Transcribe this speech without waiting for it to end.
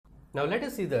Now let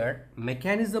us see the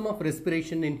mechanism of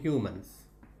respiration in humans.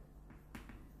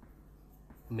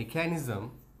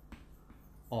 Mechanism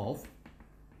of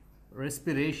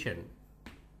respiration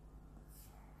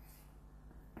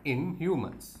in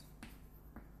humans.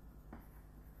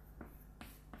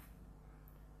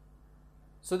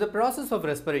 So the process of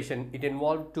respiration, it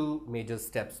involved two major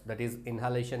steps, that is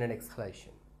inhalation and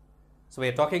exhalation. So we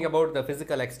are talking about the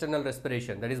physical external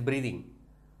respiration, that is breathing.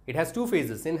 It has two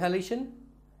phases, inhalation,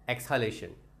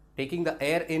 exhalation, taking the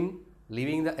air in,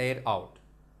 leaving the air out.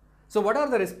 So what are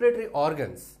the respiratory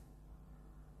organs?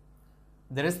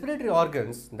 The respiratory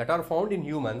organs that are found in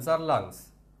humans are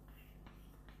lungs.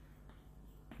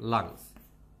 Lungs.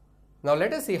 Now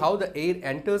let us see how the air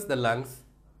enters the lungs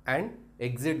and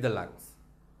exits the lungs.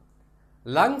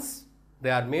 Lungs,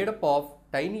 they are made up of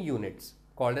tiny units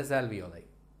called as alveoli.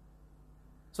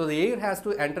 So the air has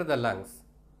to enter the lungs.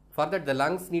 For that, the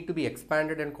lungs need to be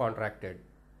expanded and contracted.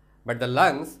 But the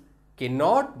lungs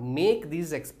cannot make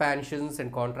these expansions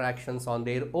and contractions on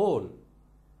their own.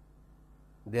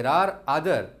 There are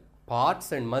other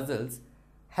parts and muscles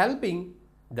helping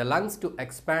the lungs to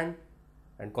expand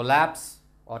and collapse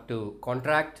or to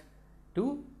contract,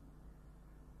 to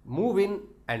move in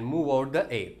and move out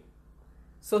the air.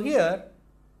 So here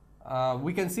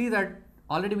we can see that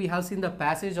already we have seen the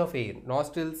passage of air,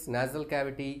 nostrils, nasal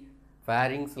cavity,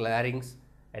 pharynx, larynx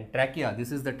and trachea.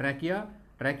 This is the trachea.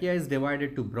 Trachea is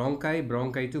divided to bronchi,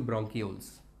 bronchi to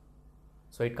bronchioles.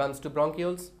 So it comes to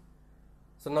bronchioles.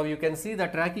 So now you can see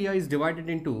that trachea is divided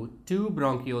into two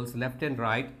bronchioles, left and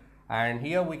right, and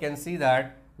here we can see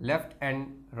that left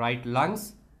and right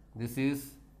lungs. This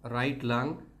is right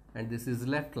lung and this is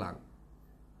left lung.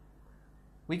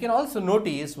 We can also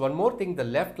notice one more thing, the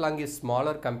left lung is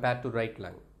smaller compared to right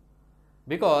lung,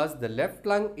 because the left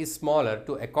lung is smaller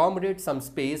to accommodate some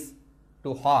space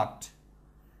to heart.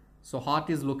 So heart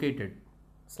is located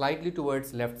slightly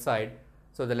towards left side.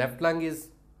 So the left lung is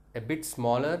a bit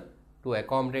smaller to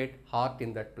accommodate heart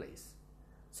in that place.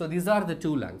 So these are the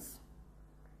two lungs.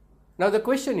 Now the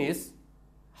question is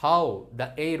how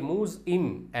the air moves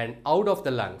in and out of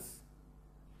the lungs.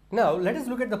 Now let us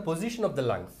look at the position of the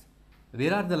lungs.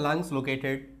 Where are the lungs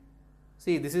located?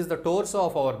 See, this is the torso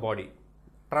of our body,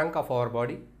 trunk of our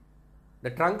body.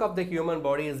 The trunk of the human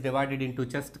body is divided into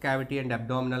chest cavity and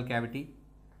abdominal cavity.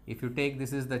 If you take,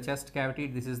 this is the chest cavity,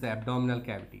 this is the abdominal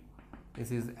cavity.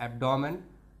 This is abdomen,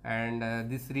 and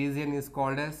this region is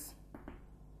called as,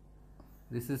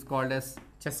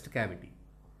 chest cavity.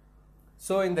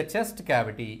 So in the chest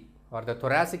cavity or the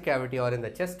thoracic cavity or in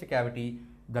the chest cavity,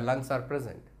 the lungs are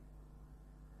present.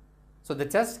 So the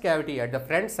chest cavity at the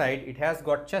front side, it has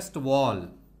got chest wall.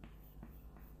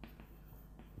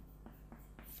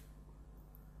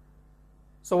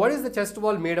 So what is the chest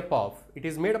wall made up of? It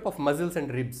is made up of muscles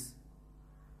and ribs.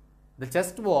 The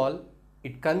chest wall,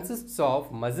 it consists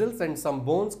of muscles and some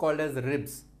bones called as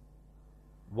ribs.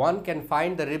 One can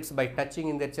find the ribs by touching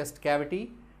in the chest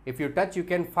cavity. If you touch, you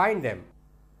can find them.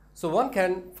 So one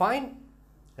can find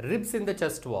ribs in the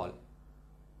chest wall.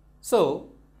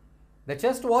 So the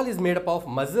chest wall is made up of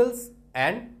muscles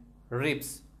and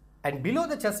ribs, and below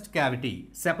the chest cavity,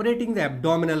 separating the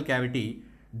abdominal cavity,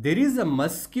 there is a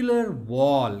muscular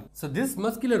wall. So this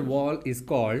muscular wall is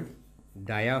called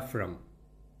diaphragm.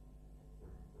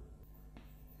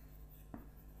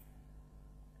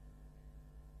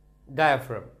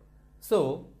 Diaphragm.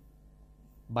 So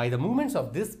by the movements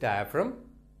of this diaphragm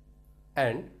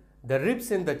and the ribs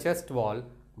in the chest wall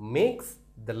makes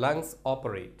the lungs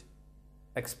operate,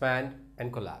 expand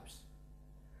and collapse.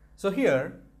 So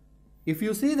here, if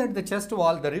you see that the chest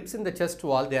wall, the ribs in the chest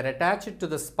wall, they are attached to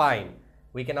the spine.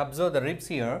 We can observe the ribs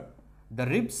here. The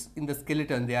ribs in the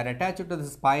skeleton, they are attached to the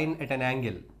spine at an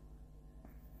angle.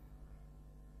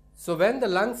 So when the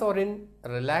lungs are in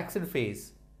relaxed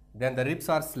phase, then the ribs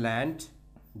are slant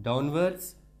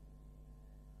downwards.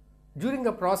 During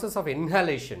the process of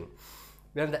inhalation,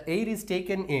 when the air is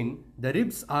taken in, the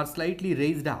ribs are slightly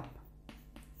raised up.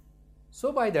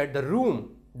 So by that,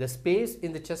 the space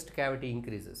in the chest cavity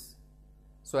increases.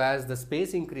 So as the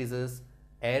space increases,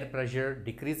 air pressure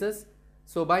decreases.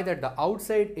 So by that, the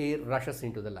outside air rushes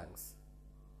into the lungs.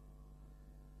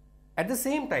 At the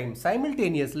same time,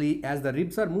 simultaneously, as the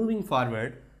ribs are moving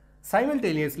forward,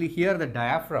 simultaneously here the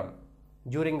diaphragm,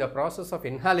 during the process of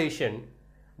inhalation,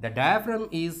 the diaphragm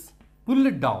is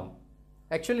pulled down.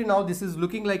 Actually now this is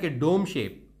looking like a dome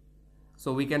shape.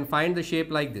 So we can find the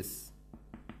shape like this.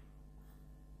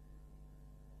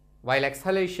 While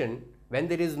exhalation, when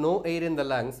there is no air in the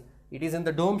lungs, it is in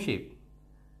the dome shape.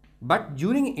 But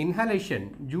during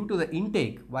inhalation, due to the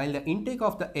intake, while the intake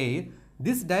of the air,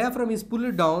 this diaphragm is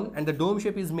pulled down and the dome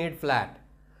shape is made flat.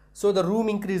 So the room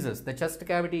increases, the chest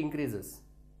cavity increases,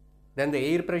 then the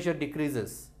air pressure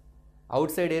decreases,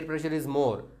 outside air pressure is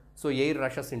more, so air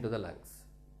rushes into the lungs.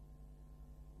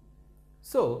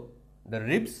 So the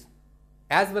ribs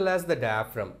as well as the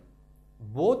diaphragm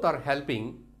both are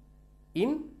helping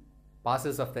in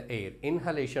passes of the air,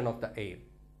 inhalation of the air.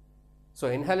 So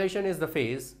inhalation is the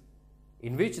phase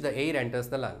in which the air enters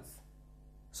the lungs.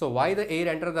 So why the air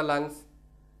enter the lungs?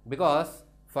 Because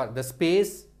for the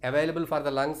space available for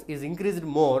the lungs is increased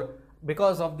more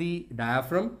because of the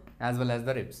diaphragm as well as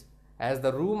the ribs. As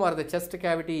the room or the chest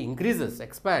cavity increases,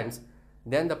 expands,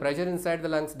 then the pressure inside the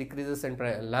lungs decreases and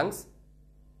lungs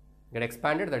get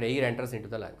expanded, that air enters into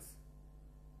the lungs.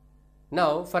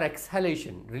 Now for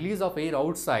exhalation, release of air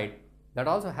outside, that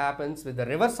also happens with the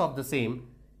reverse of the same.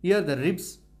 Here the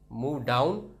ribs move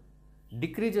down,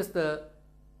 decreases the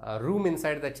room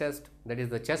inside the chest, that is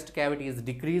the chest cavity is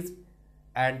decreased,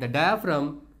 and the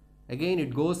diaphragm again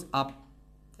it goes up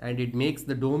and it makes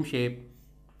the dome shape.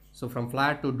 So from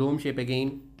flat to dome shape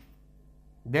again,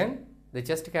 then the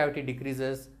chest cavity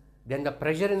decreases, then the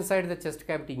pressure inside the chest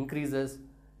cavity increases.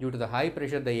 Due to the high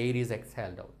pressure, the air is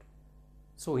exhaled out.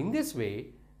 So in this way,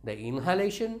 the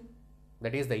inhalation,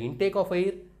 that is the intake of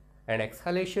air, and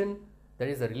exhalation, that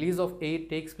is the release of air,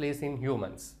 takes place in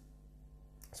humans.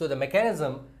 So the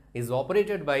mechanism is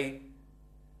operated by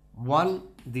one,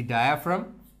 the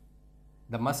diaphragm,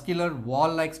 the muscular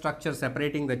wall-like structure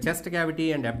separating the chest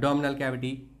cavity and abdominal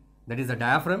cavity, that is the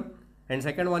diaphragm, and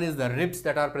second one is the ribs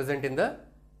that are present in the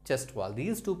chest wall.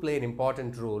 These two play an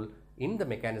important role in the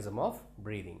mechanism of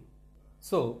breathing.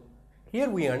 So here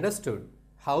we understood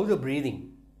how the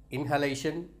breathing,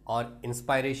 inhalation or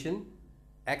inspiration,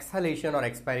 exhalation or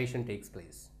expiration takes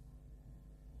place.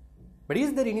 But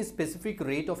is there any specific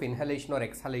rate of inhalation or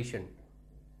exhalation,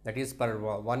 that is per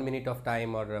 1 minute of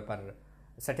time or per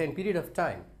certain period of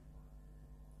time?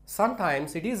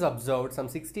 Sometimes it is observed some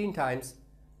 16 times,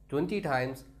 20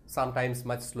 times, sometimes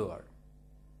much slower.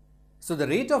 So the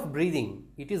rate of breathing,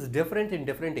 it is different in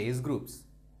different age groups.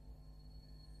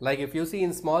 Like if you see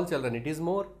in small children, it is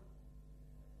more.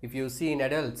 If you see in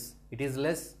adults, it is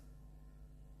less.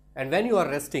 And when you are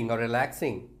resting or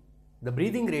relaxing, the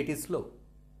breathing rate is slow.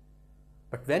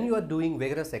 But when you are doing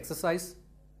vigorous exercise,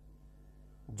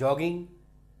 jogging,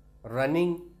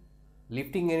 running,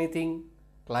 lifting anything,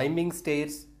 climbing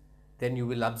stairs, then you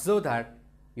will observe that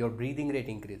your breathing rate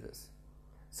increases.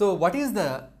 So what is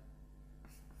the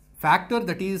factor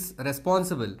that is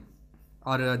responsible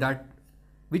or that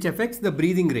which affects the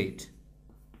breathing rate?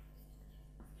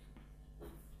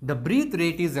 The breath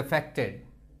rate is affected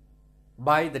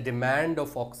by the demand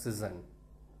of oxygen.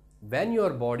 When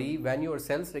your body, when your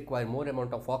cells require more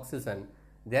amount of oxygen,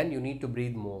 then you need to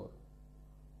breathe more.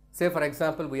 Say for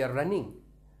example, we are running.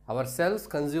 Our cells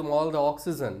consume all the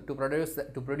oxygen to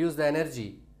produce the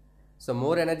energy. So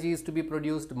more energy is to be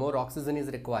produced, more oxygen is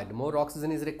required. More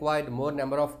oxygen is required, more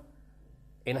number of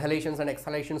inhalations and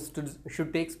exhalations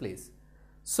should take place.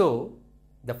 So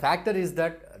the factor is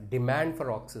that demand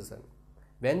for oxygen.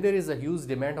 When there is a huge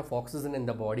demand of oxygen in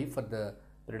the body for the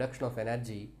production of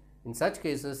energy, in such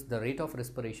cases the rate of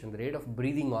respiration, the rate of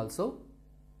breathing also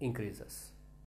increases.